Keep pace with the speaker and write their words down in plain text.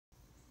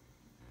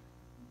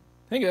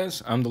Hey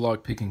guys, I'm the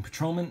Lockpicking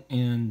Patrolman,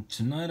 and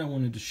tonight I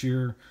wanted to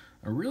share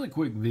a really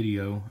quick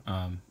video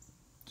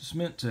just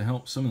meant to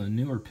help some of the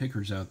newer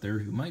pickers out there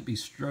who might be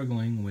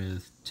struggling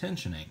with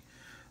tensioning.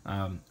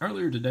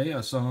 Earlier today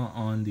I saw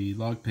on the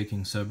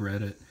lockpicking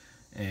subreddit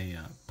a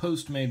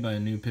post made by a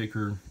new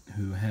picker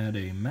who had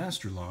a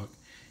master lock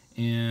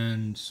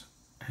and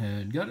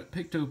had got it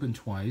picked open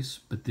twice,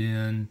 but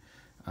then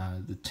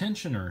the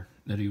tensioner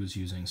that he was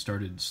using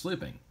started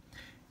slipping.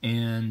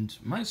 And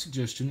my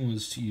suggestion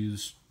was to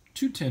use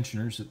two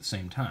tensioners at the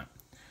same time.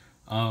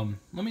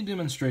 Let me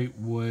demonstrate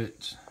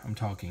what I'm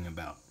talking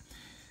about.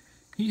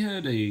 He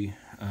had a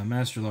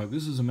master lock.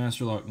 This is a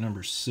master lock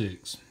number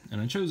 6, and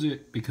I chose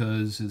it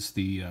because it's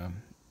the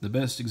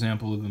best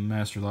example of a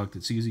master lock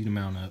that's easy to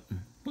mount up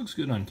and looks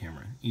good on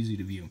camera, easy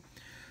to view.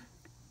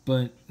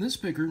 But this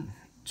picker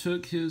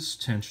took his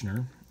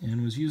tensioner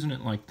and was using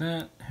it like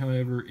that.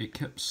 However, it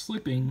kept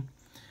slipping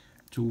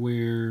to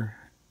where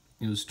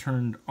it was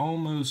turned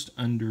almost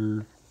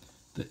under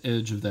the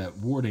edge of that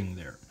warding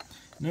there.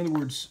 In other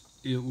words,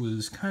 it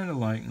was kind of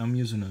like, and I'm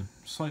using a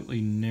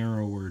slightly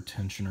narrower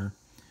tensioner,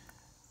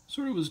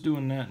 sort of was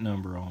doing that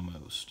number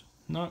almost.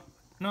 Not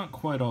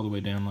quite all the way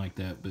down like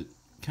that, but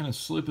kind of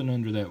slipping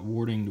under that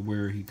warding to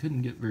where he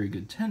couldn't get very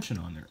good tension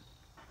on there.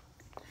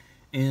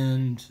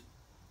 And,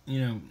 you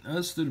know,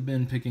 us that have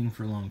been picking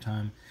for a long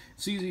time,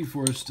 it's easy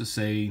for us to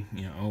say,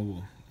 you know, oh,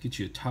 we'll get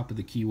you a top of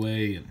the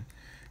keyway and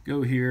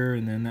go here,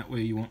 and then that way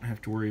you won't have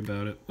to worry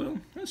about it. Well,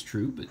 that's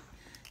true, but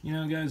you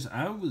know, guys,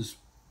 I was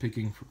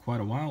picking for quite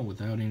a while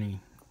without any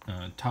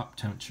top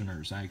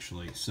tensioners,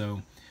 actually.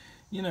 So,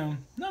 you know,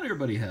 not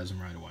everybody has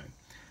them right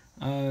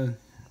away.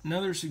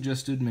 Another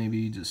suggested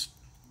maybe just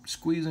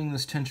squeezing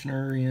this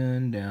tensioner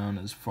in down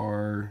as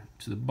far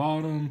to the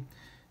bottom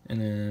and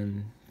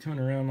then coming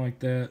around like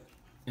that.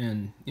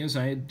 And yes,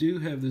 I do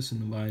have this in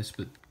the vise,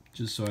 but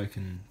just so I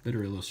can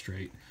better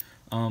illustrate.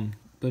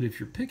 But if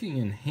you're picking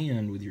in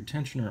hand with your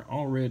tensioner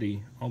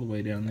already all the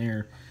way down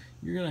there,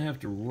 you're going to have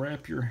to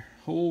wrap your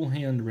whole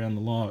hand around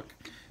the lock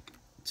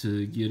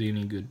to get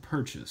any good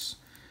purchase.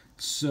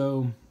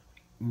 So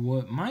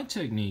what my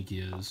technique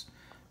is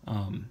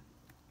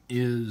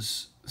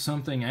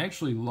something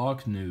actually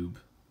Lock Noob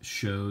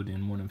showed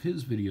in one of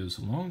his videos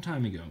a long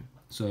time ago.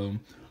 So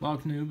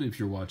Lock Noob, if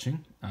you're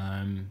watching,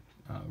 I'm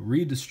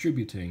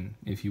redistributing,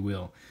 if you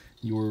will,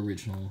 your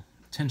original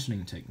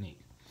tensioning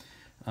technique.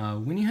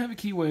 When you have a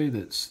keyway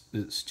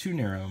that's too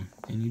narrow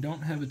and you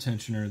don't have a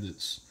tensioner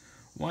that's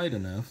wide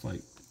enough, like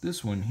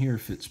this one here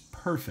fits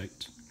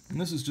perfect, and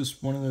this is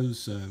just one of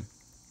those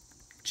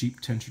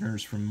cheap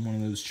tensioners from one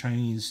of those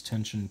Chinese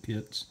tension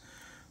kits.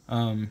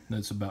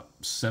 That's about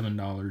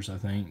 $7, I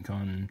think,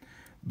 on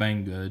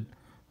Banggood.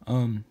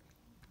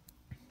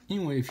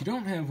 Anyway, if you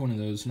don't have one of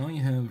those, and all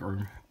you have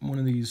are one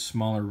of these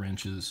smaller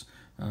wrenches,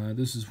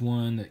 this is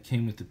one that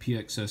came with the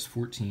PXS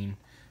 14,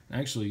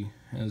 actually,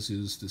 as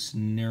is this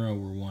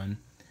narrower one.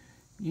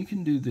 You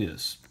can do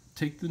this.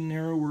 Take the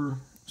narrower,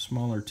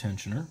 smaller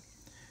tensioner.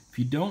 If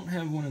you don't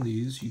have one of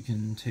these, you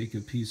can take a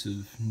piece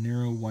of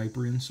narrow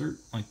wiper insert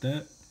like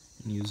that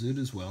and use it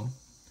as well.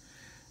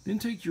 Then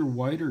take your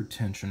wider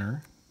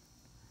tensioner,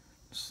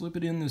 slip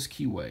it in this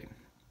keyway,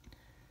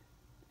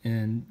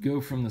 and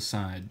go from the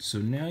side. So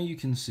now you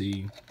can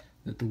see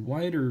that the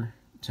wider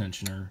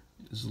tensioner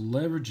is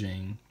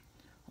leveraging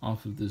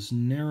off of this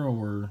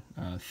narrower,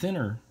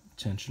 thinner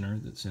tensioner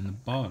that's in the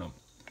bottom.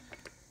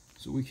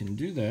 So we can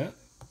do that.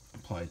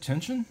 Apply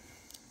tension.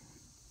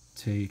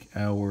 Take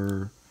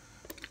our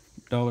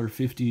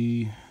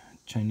 $1.50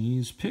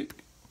 Chinese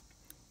pick,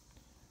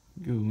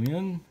 go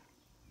in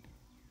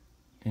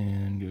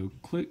and go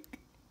click,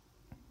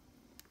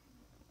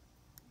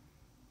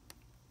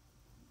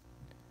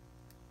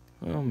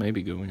 well,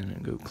 maybe go in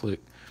and go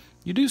click.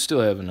 You do still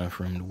have enough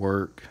room to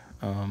work.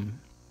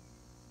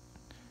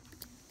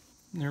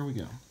 There we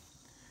go,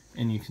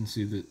 and you can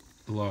see that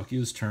the lock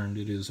is turned,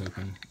 it is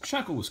open.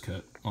 Shackle was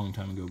cut a long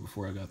time ago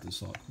before I got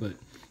this lock, but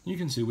you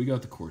can see we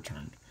got the core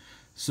turned.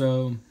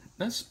 So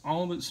that's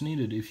all that's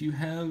needed. If you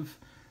have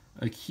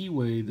a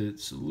keyway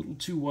that's a little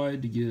too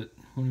wide to get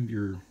one of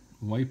your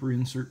wiper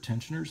insert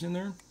tensioners in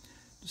there,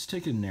 just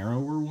take a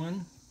narrower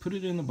one, put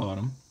it in the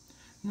bottom,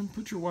 and then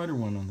put your wider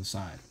one on the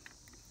side.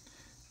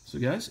 So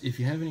guys, if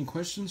you have any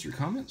questions or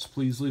comments,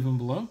 please leave them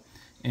below.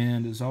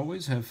 And as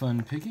always, have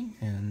fun picking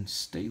and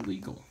stay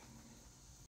legal.